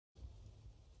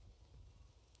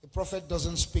prophet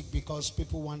doesn't speak because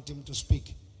people want him to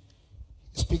speak.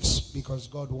 He speaks because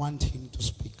God wants him to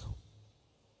speak.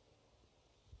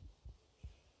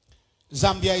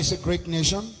 Zambia is a great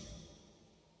nation.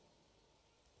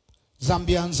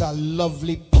 Zambians are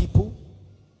lovely people,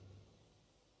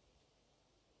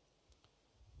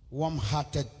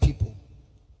 warm-hearted people.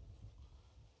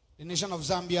 The nation of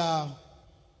Zambia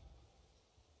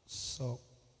is a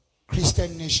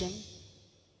Christian nation,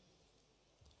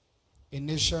 a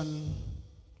nation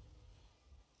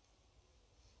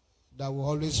that will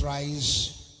always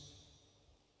rise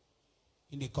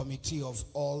in the committee of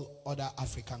all other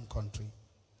African countries.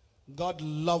 God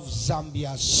loves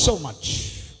Zambia so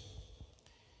much.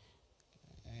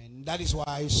 And that is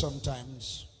why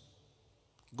sometimes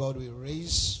God will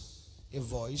raise a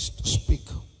voice to speak.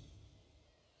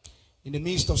 In the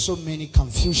midst of so many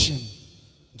confusion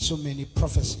and so many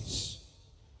prophecies,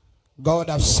 God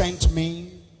has sent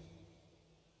me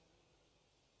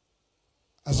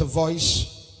as a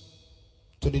voice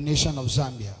to the nation of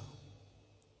Zambia.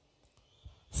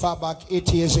 Far back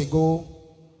 8 years ago,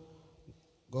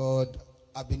 God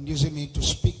had been using me to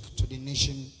speak to the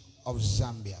nation of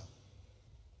Zambia.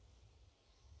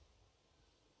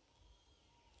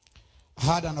 I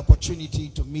had an opportunity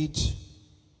to meet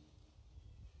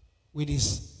with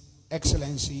His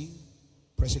Excellency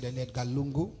President Edgar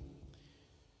Lungu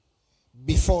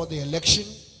before the election,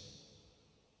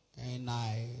 and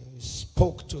I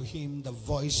spoke to him the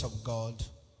voice of God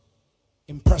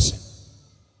in person.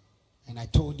 And I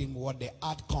told him what the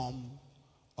outcome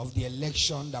of the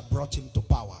election that brought him to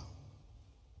power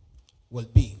will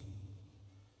be.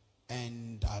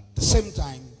 And at the same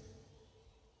time,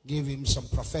 gave him some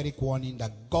prophetic warning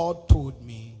that God told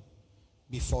me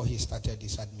before he started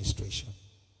his administration.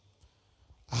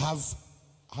 I have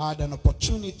had an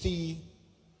opportunity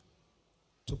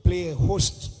to play a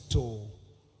host to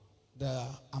the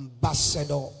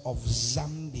ambassador of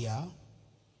Zambia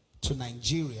to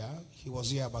Nigeria. He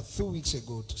was here about 2 weeks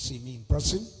ago to see me in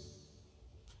person.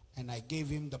 And I gave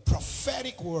him the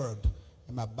prophetic word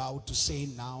I'm about to say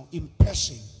now in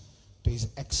person to His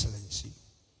Excellency.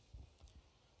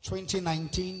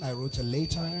 2019, I wrote a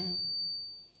letter,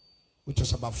 which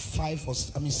was about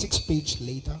 6 pages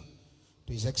later,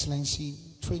 to His Excellency.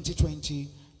 2020,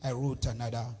 I wrote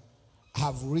another. I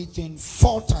have written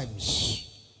 4 times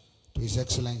to His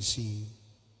Excellency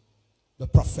the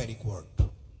prophetic word.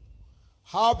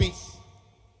 Howbeit,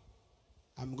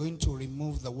 I'm going to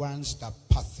remove the ones that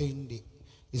pertain to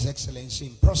His Excellency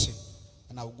in person,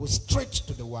 and I'll go straight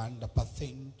to the one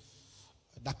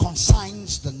that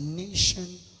concerns the nation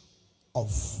of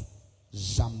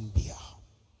Zambia.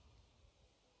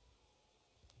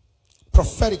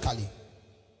 Prophetically,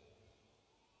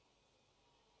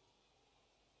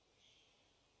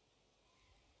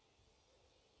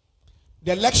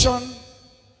 the election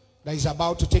that is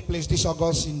about to take place this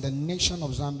August in the nation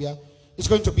of Zambia is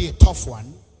going to be a tough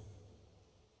one.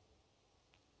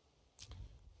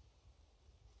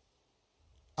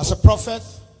 As a prophet,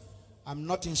 I'm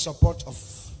not in support of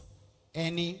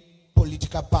any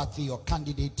political party or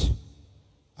candidate.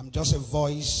 I'm just a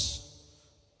voice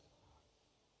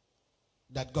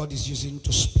that God is using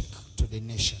to speak to the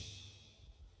nation.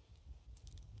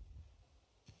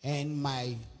 And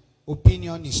my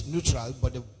opinion is neutral,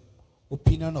 but the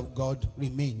opinion of God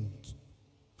remains.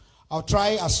 I'll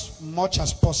try as much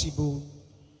as possible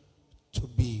to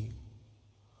be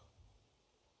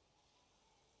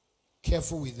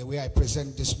careful with the way I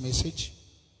present this message,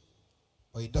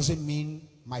 but it doesn't mean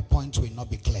my point will not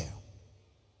be clear.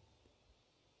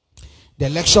 The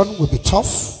election will be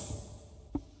tough.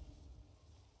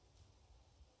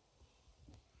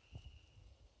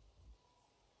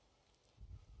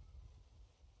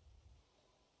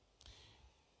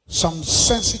 Some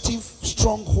sensitive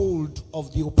stronghold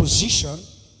of the opposition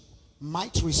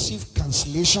might receive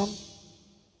cancellation.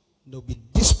 There will be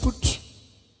dispute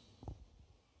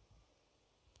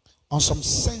on some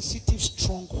sensitive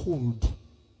stronghold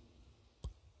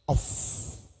of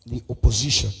the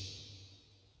opposition.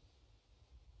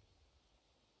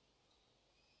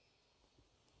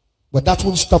 But that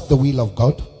won't stop the will of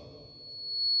God.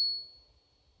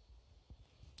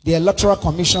 The Electoral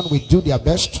Commission will do their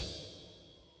best,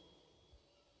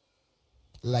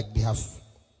 like they have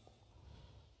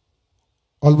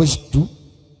always do.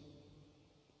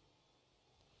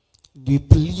 The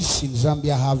police in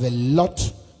Zambia have a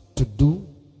lot to do.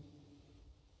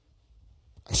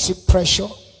 I see pressure.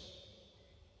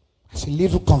 I see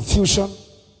little confusion.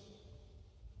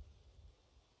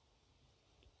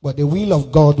 But the will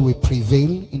of God will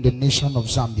prevail in the nation of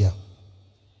Zambia.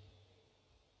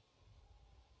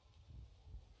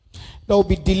 There will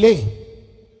be delay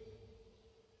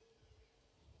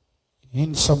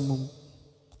in some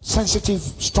sensitive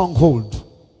stronghold.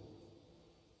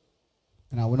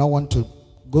 And I will not want to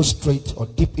go straight or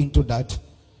deep into that.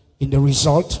 In the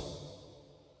result,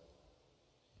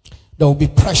 there will be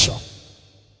pressure.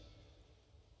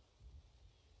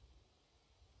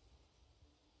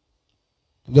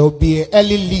 There will be an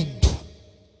early lead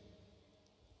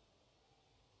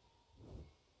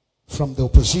from the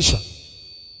opposition.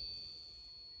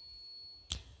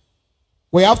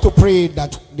 We have to pray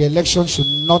that the election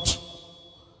should not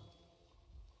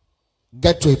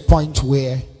get to a point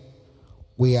where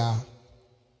we are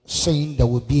saying there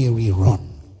will be a rerun.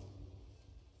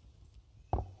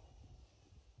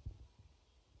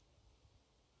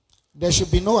 There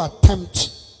should be no attempt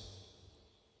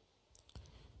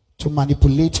to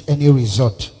manipulate any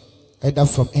result, either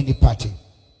from any party.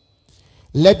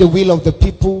 Let the will of the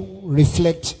people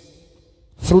reflect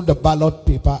through the ballot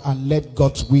paper, and let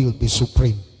God's will be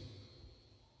supreme.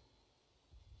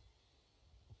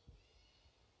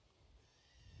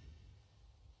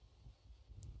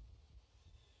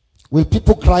 Will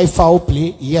people cry foul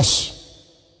play? Yes.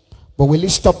 But will it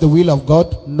stop the will of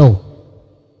God? No.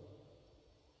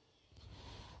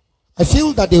 I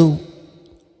feel that the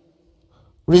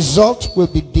result will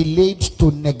be delayed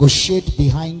to negotiate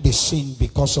behind the scene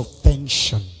because of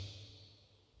tension.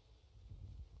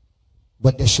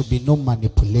 But there should be no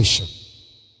manipulation.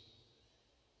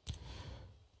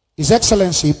 His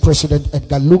Excellency President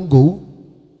Edgar Lungu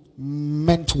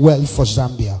meant well for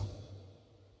Zambia.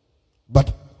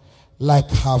 But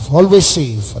like I've always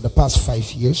said for the past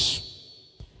 5 years,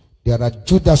 there are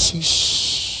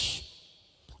Judases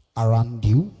around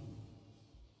you.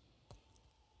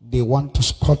 They want to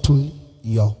scuttle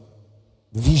your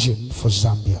vision for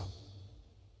Zambia.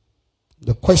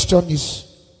 The question is,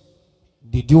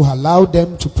 did you allow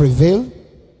them to prevail?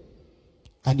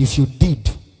 And if you did,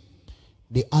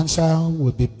 the answer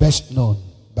will be best known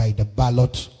by the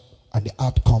ballot and the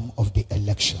outcome of the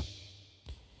election.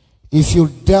 If you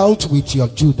dealt with your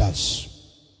Judas,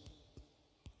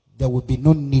 there will be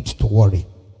no need to worry.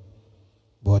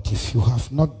 But if you have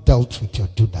not dealt with your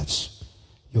Judas,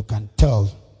 you can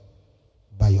tell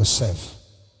by yourself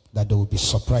that there will be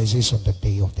surprises on the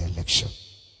day of the election.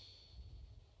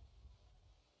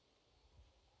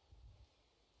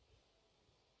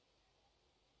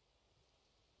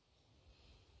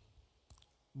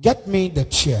 Get me the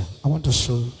chair. I want to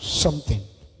show something.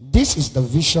 This is the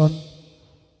vision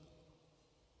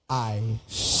I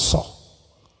saw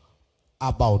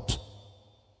about.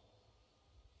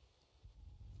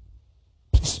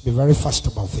 Please be very fast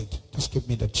about it. Just give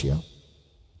me the chair.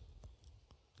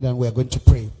 Then we are going to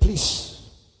pray. Please.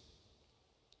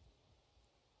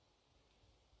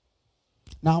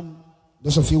 Now,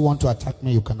 those of you who want to attack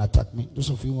me, you can attack me. Those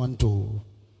of you who want to,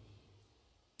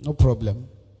 no problem.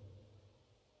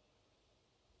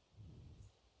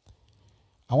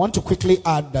 I want to quickly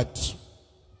add that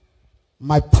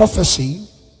my prophecy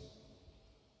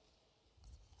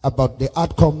about the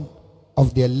outcome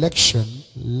of the election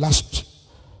last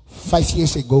 5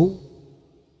 years ago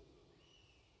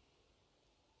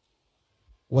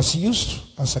was used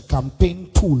as a campaign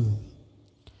tool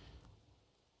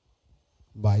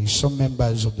by some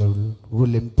members of the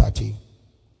ruling party.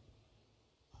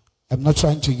 I'm not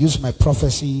trying to use my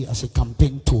prophecy as a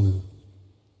campaign tool.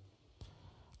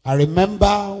 I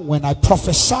remember when I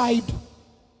prophesied,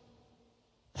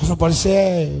 everybody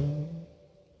said,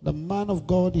 the man of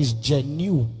God is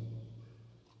genuine.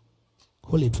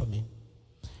 Hold it for me.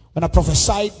 When I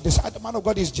prophesied, they said, the man of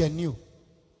God is genuine.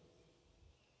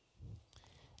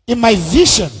 In my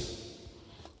vision,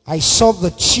 I saw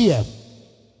the chair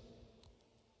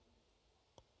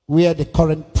where the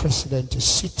current president is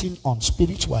sitting on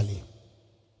spiritually.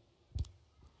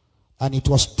 And it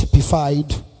was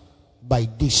typified by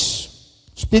this.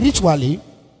 Spiritually,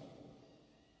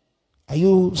 are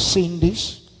you seeing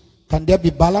this? Can there be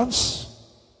balance?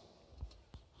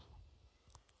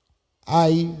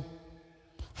 I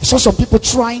saw some people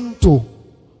trying to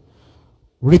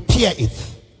repair it.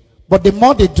 But the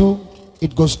more they do,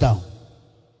 it goes down.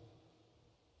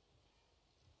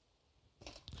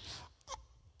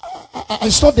 I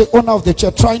saw the owner of the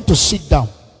chair trying to sit down.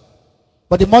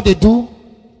 But the more they do,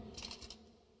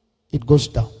 it goes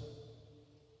down.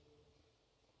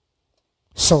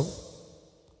 So,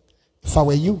 if I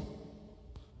were you,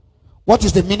 what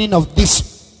is the meaning of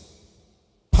this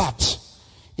part?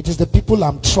 It is the people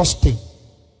I'm trusting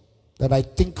that I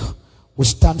think will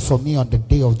stand for me on the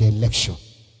day of the election.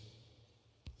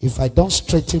 If I don't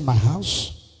straighten my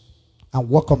house and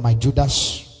work on my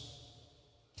Judas,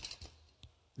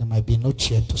 there might be no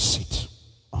chair to sit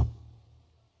on.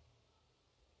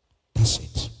 That's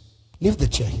it. Leave the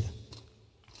chair here.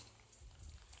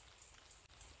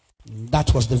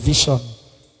 That was the vision.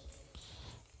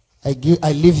 I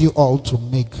leave you all to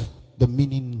make the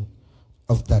meaning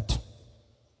of that.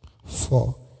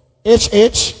 For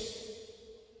HH,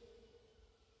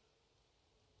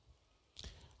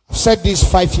 I've said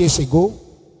this 5 years ago.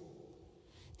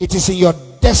 It is in your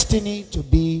destiny to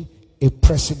be a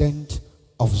president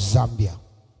of Zambia.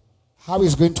 How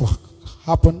it's going to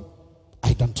happen,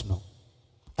 I don't know.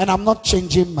 And I'm not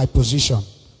changing my position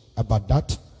about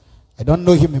that. I don't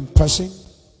know him in person.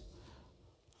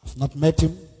 I've not met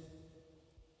him.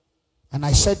 And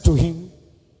I said to him,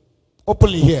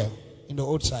 openly here in the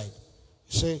outside,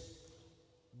 say,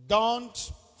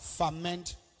 don't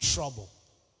ferment trouble.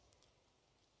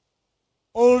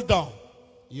 Hold on.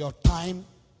 Your time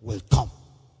will come.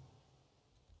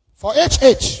 For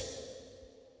HH,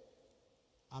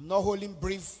 I'm not holding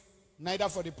brief, neither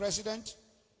for the president,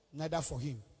 neither for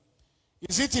him.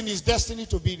 Is it in his destiny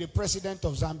to be the president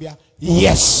of Zambia?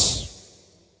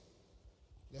 Yes.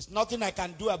 There's nothing I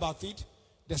can do about it.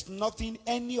 There's nothing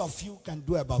any of you can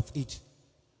do about it.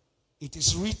 It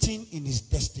is written in his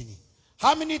destiny.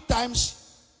 How many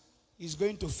times he's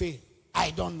going to fail?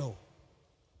 I don't know.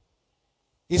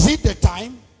 Is it the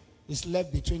time? It's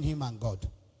left between him and God.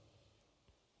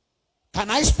 Can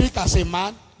I speak as a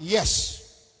man? Yes.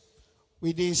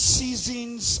 With the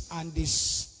seasons and the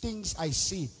things I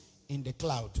see in the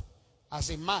cloud.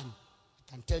 As a man,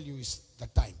 I can tell you it's the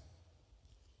time.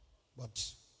 But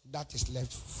that is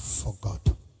left for God.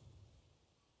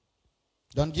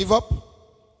 Don't give up.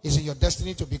 It's in your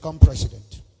destiny to become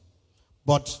president.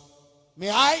 But may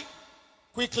I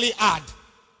quickly add,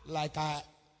 like I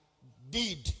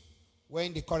did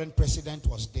when the current president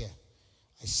was there.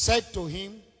 I said to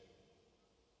him,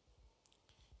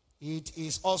 it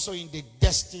is also in the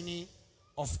destiny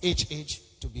of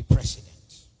HH to be president.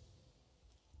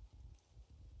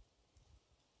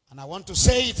 And I want to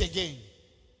say it again.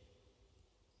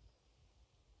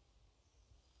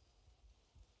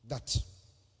 That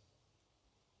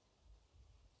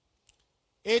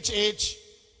HH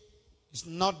is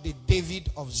not the David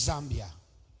of Zambia.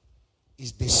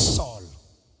 Is the Saul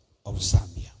of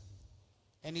Zambia.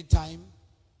 Anytime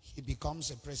he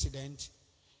becomes a president,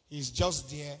 he's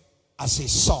just there as a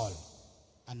Saul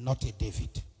and not a David.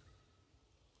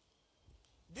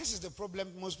 This is the problem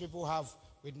most people have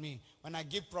with me. When I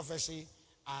give prophecy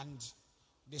and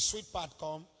the sweet part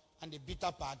come and the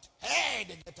bitter part, hey,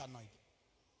 they get annoyed.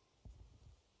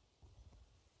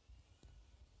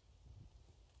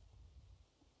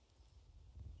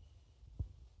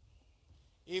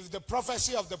 If the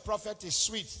prophecy of the prophet is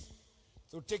sweet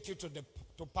to take you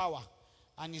to power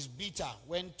and is bitter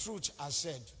when truth has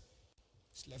said,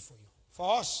 it's left for you.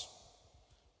 For us,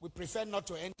 we prefer not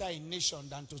to enter a nation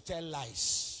than to tell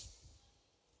lies.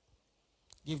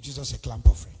 Give Jesus a clap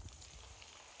offering.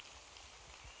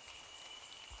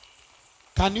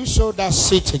 Can you show that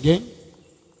seat again?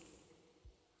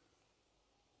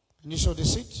 Can you show the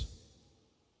seat?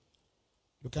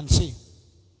 You can see.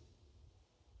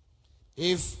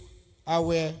 If I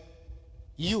were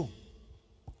you,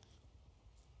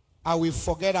 I will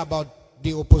forget about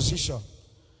the opposition.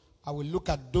 I will look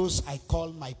at those I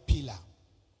call my pillar.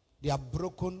 They have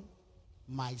broken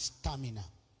my stamina.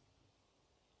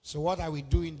 So what I will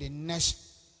do in the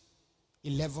next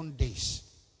 11 days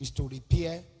is to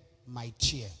repair my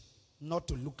chair, not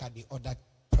to look at the other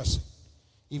person.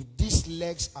 If these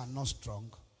legs are not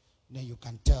strong, then you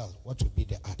can tell what will be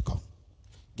the outcome.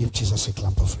 Give Jesus a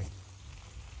clap offering.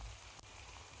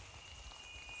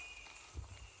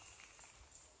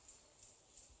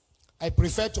 I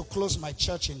prefer to close my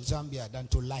church in Zambia than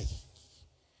to lie.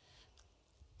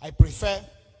 I prefer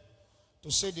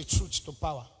to say the truth to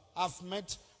power. I've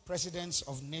met presidents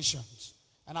of nations,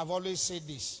 and I've always said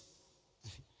this.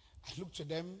 I look to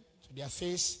them, to their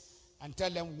face, and tell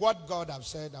them what God has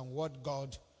said and what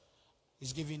God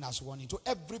is giving us warning. To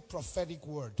every prophetic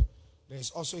word, there is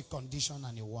also a condition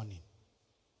and a warning.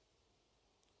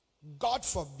 God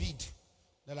forbid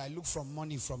that I look for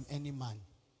money from any man.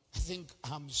 I think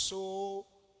I'm so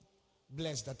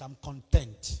blessed that I'm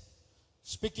content.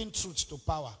 Speaking truth to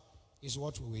power is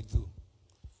what we will do.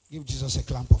 Give Jesus a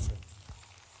clap offering.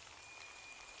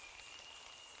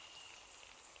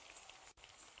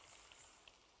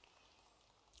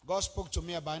 God spoke to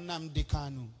me about Nnamdi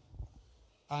Kanu,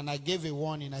 and I gave a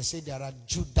warning. I said there are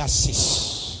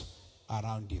Judases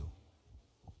around you.